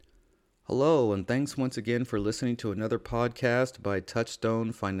Hello, and thanks once again for listening to another podcast by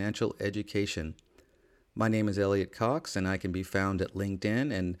Touchstone Financial Education. My name is Elliot Cox, and I can be found at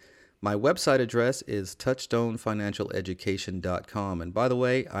LinkedIn, and my website address is touchstonefinancialeducation.com. And by the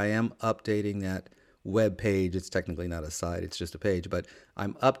way, I am updating that web page. It's technically not a site, it's just a page, but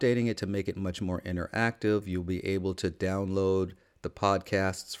I'm updating it to make it much more interactive. You'll be able to download the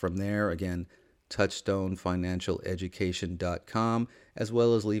podcasts from there. Again, touchstonefinancialeducation.com, as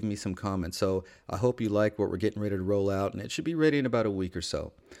well as leave me some comments. So I hope you like what we're getting ready to roll out, and it should be ready in about a week or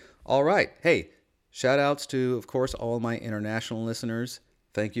so. All right. Hey, shout outs to, of course, all my international listeners.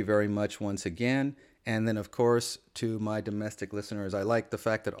 Thank you very much once again. And then, of course, to my domestic listeners, I like the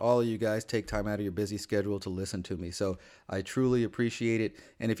fact that all of you guys take time out of your busy schedule to listen to me. So I truly appreciate it.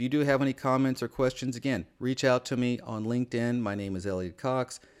 And if you do have any comments or questions, again, reach out to me on LinkedIn. My name is Elliot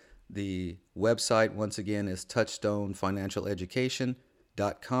Cox. The website, once again, is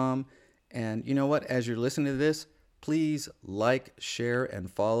touchstonefinancialeducation.com. And you know what? As you're listening to this, please like, share, and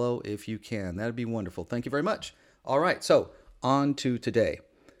follow if you can. That'd be wonderful. Thank you very much. All right, so on to today.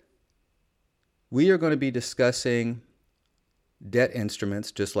 We are going to be discussing debt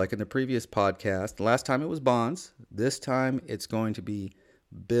instruments, just like in the previous podcast. Last time it was bonds. This time it's going to be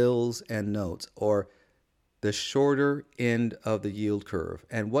bills and notes, or the shorter end of the yield curve.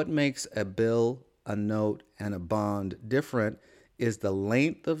 And what makes a bill, a note, and a bond different is the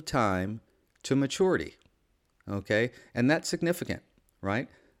length of time to maturity. Okay? And that's significant, right?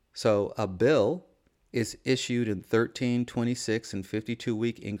 So a bill is issued in 13, 26, and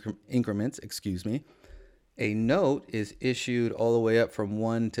 52-week increments, A note is issued all the way up from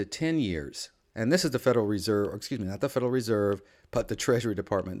 1 to 10 years. And this is the Federal Reserve, not the Federal Reserve, but the Treasury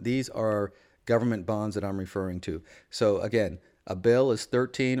Department. These are government bonds that I'm referring to. So again, a bill is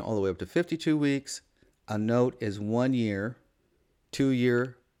 13 all the way up to 52 weeks. A note is 1 year, 2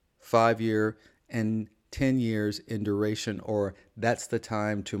 year, 5 year, and 10 years in duration, or that's the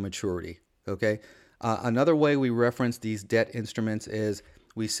time to maturity. Okay. Another way we reference these debt instruments is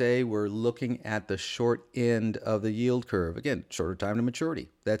we say we're looking at the short end of the yield curve. Again, shorter time to maturity.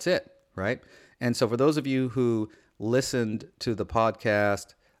 That's it, right? And so for those of you who listened to the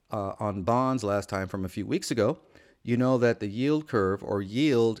podcast on bonds last time from a few weeks ago, you know that the yield curve, or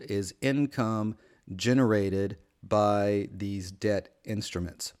yield, is income generated by these debt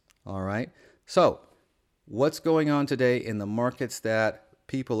instruments. All right. So what's going on today in the markets that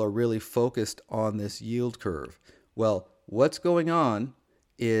people are really focused on this yield curve? Well, what's going on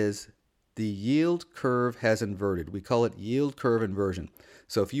is the yield curve has inverted. We call it yield curve inversion.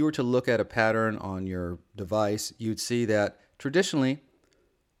 So if you were to look at a pattern on your device, you'd see that traditionally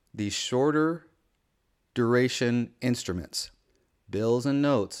the shorter duration instruments, bills and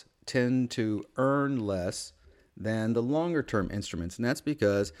notes, tend to earn less than the longer term instruments. And that's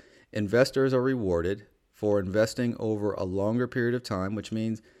because investors are rewarded for investing over a longer period of time, which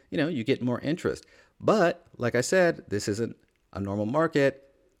means, you get more interest. But like I said, this isn't a normal market.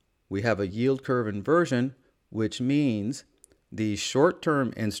 We have a yield curve inversion, which means the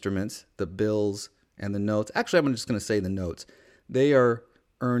short-term instruments, the bills and the notes, actually I'm just going to say the notes, they are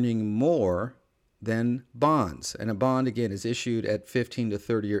earning more than bonds. And a bond, again, is issued at 15 to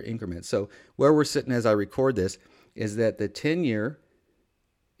 30-year increments. So where we're sitting as I record this is that the 10-year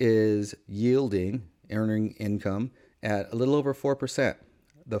is yielding, earning income at a little over 4%.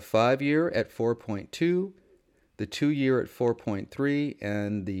 The 5-year at 4.2, the 2-year at 4.3,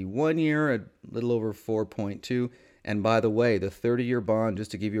 and the 1-year at a little over 4.2. And by the way, the 30-year bond, just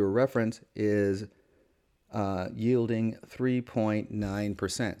to give you a reference, is yielding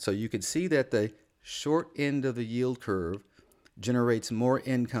 3.9%. So you could see that the short end of the yield curve generates more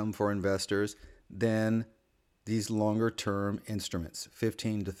income for investors than these longer term instruments,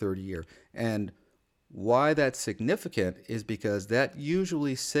 15 to 30 year. And why that's significant is because that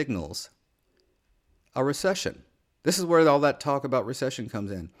usually signals a recession. This is where all that talk about recession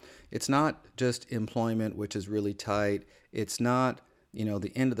comes in. It's not just employment, which is really tight. It's not,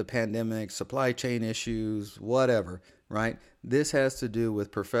 the end of the pandemic, supply chain issues, whatever, right? This has to do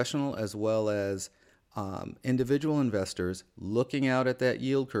with professional as well as individual investors looking out at that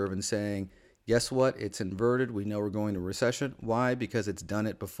yield curve and saying, guess what? It's inverted. We know we're going to recession. Why? Because it's done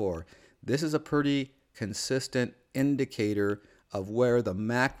it before. This is a pretty consistent indicator of where the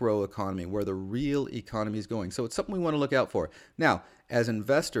macro economy, where the real economy is going. So it's something we want to look out for. Now, as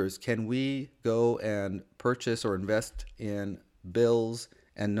investors, can we go and purchase or invest in bills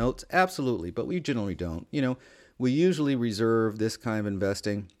and notes? Absolutely, but we generally don't. We usually reserve this kind of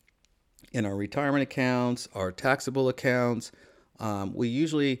investing in our retirement accounts, our taxable accounts. We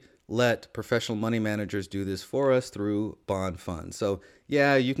usually let professional money managers do this for us through bond funds. So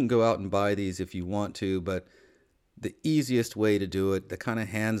yeah, you can go out and buy these if you want to, but the easiest way to do it, the kind of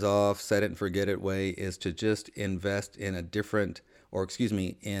hands-off, set it and forget it way, is to just invest in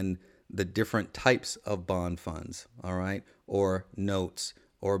in the different types of bond funds, all right, or notes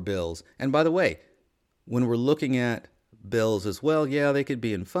or bills. And by the way, when we're looking at bills as well, yeah, they could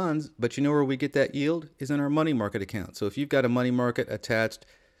be in funds, but you know where we get that yield is in our money market account. So if you've got a money market attached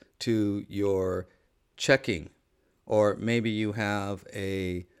to your checking, or maybe you have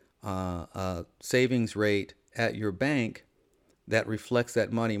a savings rate at your bank that reflects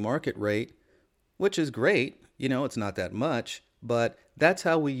that money market rate, which is great. It's not that much, but that's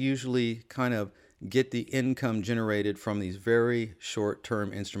how we usually kind of get the income generated from these very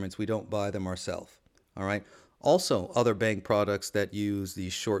short-term instruments. We don't buy them ourselves. All right. Also, other bank products that use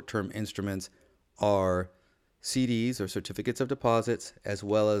these short-term instruments are CDs or certificates of deposits, as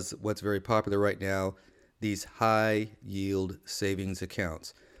well as what's very popular right now, these high yield savings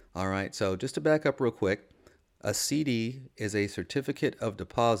accounts. All right. So just to back up real quick, a CD is a certificate of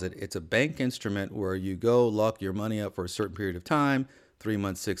deposit. It's a bank instrument where you go lock your money up for a certain period of time, 3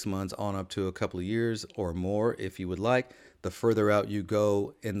 months, 6 months, on up to a couple of years or more if you would like. The further out you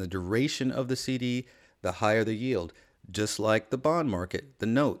go in the duration of the CD, the higher the yield. Just like the bond market, the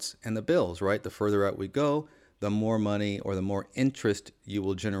notes and the bills, right? The further out we go, the more money or the more interest you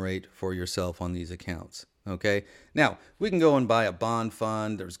will generate for yourself on these accounts. Okay. Now, we can go and buy a bond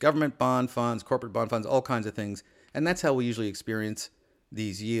fund. There's government bond funds, corporate bond funds, all kinds of things. And that's how we usually experience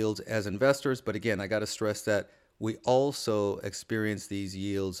these yields as investors. But again, I got to stress that we also experience these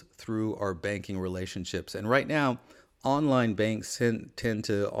yields through our banking relationships. And right now, online banks tend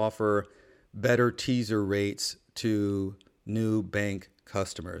to offer better teaser rates to new bank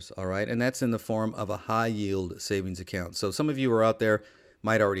customers. All right. And that's in the form of a high yield savings account. So some of you are out there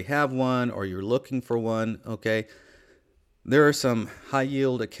might already have one, or you're looking for one. Okay. There are some high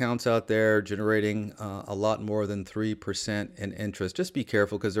yield accounts out there generating a lot more than 3% in interest. Just be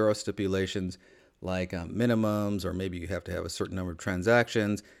careful, because there are stipulations like minimums, or maybe you have to have a certain number of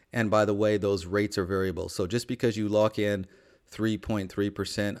transactions. And by the way, those rates are variable. So just because you lock in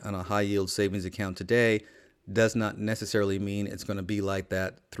 3.3% on a high yield savings account today does not necessarily mean it's going to be like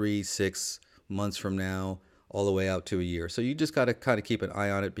that 3-6 months from now, all the way out to a year. So you just got to kind of keep an eye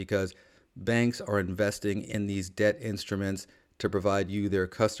on it, because banks are investing in these debt instruments to provide you, their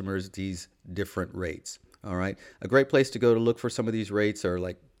customers, these different rates. All right. A great place to go to look for some of these rates are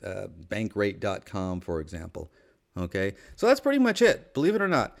like bankrate.com, for example. Okay. So that's pretty much it. Believe it or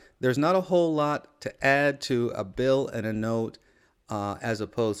not, there's not a whole lot to add to a bill and a note as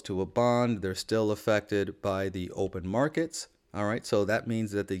opposed to a bond. They're still affected by the open markets. All right. So that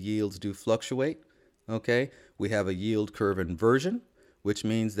means that the yields do fluctuate. Okay, we have a yield curve inversion, which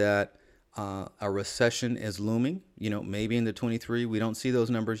means that a recession is looming. Maybe in the 23, we don't see those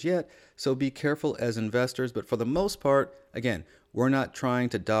numbers yet. So be careful as investors. But for the most part, again, we're not trying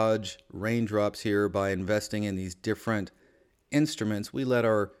to dodge raindrops here by investing in these different instruments. We let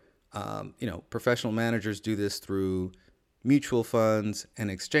our, professional managers do this through mutual funds and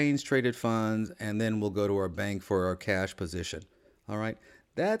exchange traded funds, and then we'll go to our bank for our cash position. All right.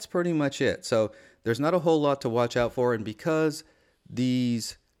 That's pretty much it. So there's not a whole lot to watch out for. And because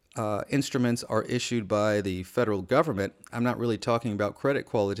these instruments are issued by the federal government, I'm not really talking about credit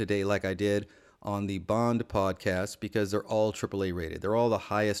quality today like I did on the bond podcast, because they're all AAA rated. They're all the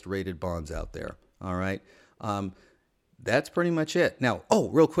highest rated bonds out there. All right. That's pretty much it. Now,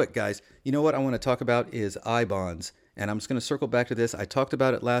 real quick, guys, you know what I want to talk about is I-bonds. And I'm just going to circle back to this. I talked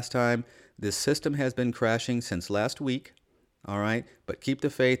about it last time. This system has been crashing since last week. All right. But keep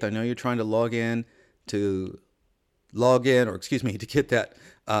the faith. I know you're trying to to get that,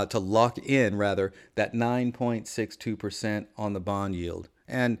 to lock in rather, that 9.62% on the bond yield.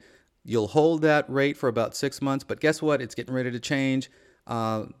 And you'll hold that rate for about 6 months. But guess what? It's getting ready to change.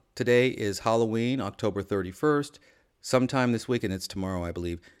 Today is Halloween, October 31st. Sometime this week, and it's tomorrow, I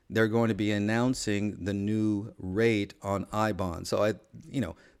believe, they're going to be announcing the new rate on I-bonds. So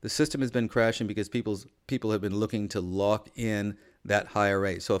the system has been crashing because people have been looking to lock in that higher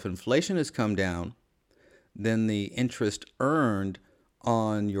rate. So if inflation has come down, then the interest earned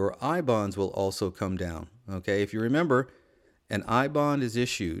on your I-bonds will also come down. Okay, if you remember, an I-bond is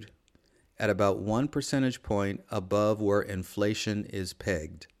issued at about 1 percentage point above where inflation is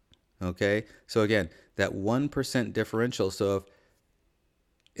pegged. Okay, so again, that 1% differential. So if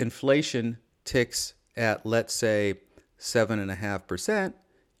inflation ticks at, let's say, 7.5%,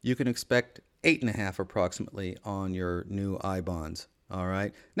 you can expect 8.5 approximately on your new I-bonds. All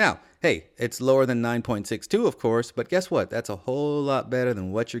right. Now, hey, it's lower than 9.62, of course, but guess what? That's a whole lot better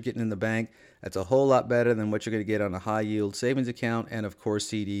than what you're getting in the bank. That's a whole lot better than what you're going to get on a high yield savings account and, of course,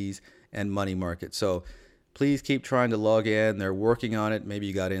 CDs and money market. So please keep trying to log in. They're working on it. Maybe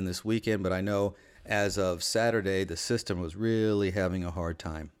you got in this weekend, but I know as of Saturday, the system was really having a hard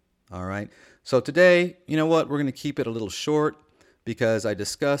time. All right. So today, you know what? We're going to keep it a little short because I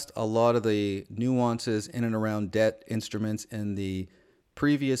discussed a lot of the nuances in and around debt instruments in the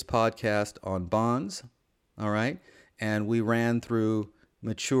previous podcast on bonds. All right. And we ran through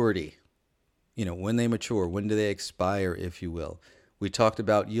maturity. When they mature, when do they expire, if you will. We talked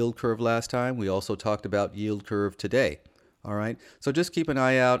about yield curve last time. We also talked about yield curve today. All right. So just keep an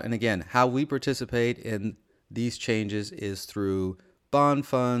eye out. And again, how we participate in these changes is through bond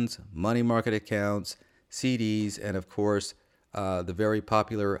funds, money market accounts, CDs, and of course, the very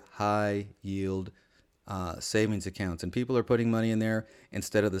popular high yield savings accounts. And people are putting money in there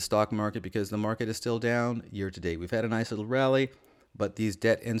instead of the stock market because the market is still down year to date. We've had a nice little rally, but these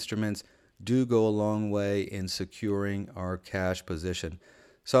debt instruments do go a long way in securing our cash position.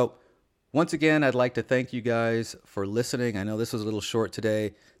 So once again, I'd like to thank you guys for listening. I know this was a little short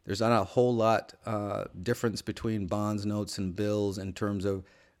today. There's not a whole lot difference between bonds, notes, and bills in terms of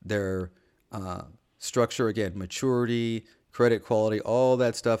their structure. Again, maturity, credit quality, all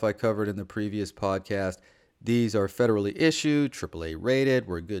that stuff I covered in the previous podcast. These are federally issued, AAA rated.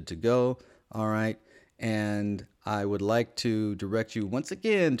 We're good to go. All right. And I would like to direct you once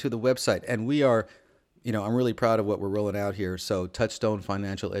again to the website. And we are, I'm really proud of what we're rolling out here. So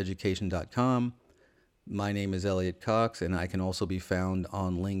touchstonefinancialeducation.com. My name is Elliot Cox, and I can also be found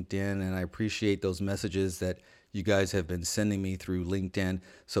on LinkedIn. And I appreciate those messages that you guys have been sending me through LinkedIn.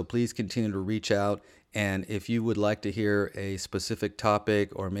 So please continue to reach out. And if you would like to hear a specific topic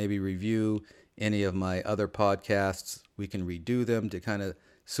or maybe review any of my other podcasts, we can redo them to kind of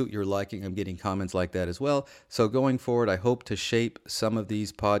suit your liking. I'm getting comments like that as well. So going forward, I hope to shape some of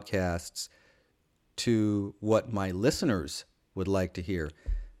these podcasts to what my listeners would like to hear.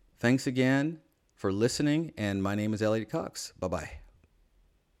 Thanks again for listening, and my name is Elliot Cox. Bye-bye.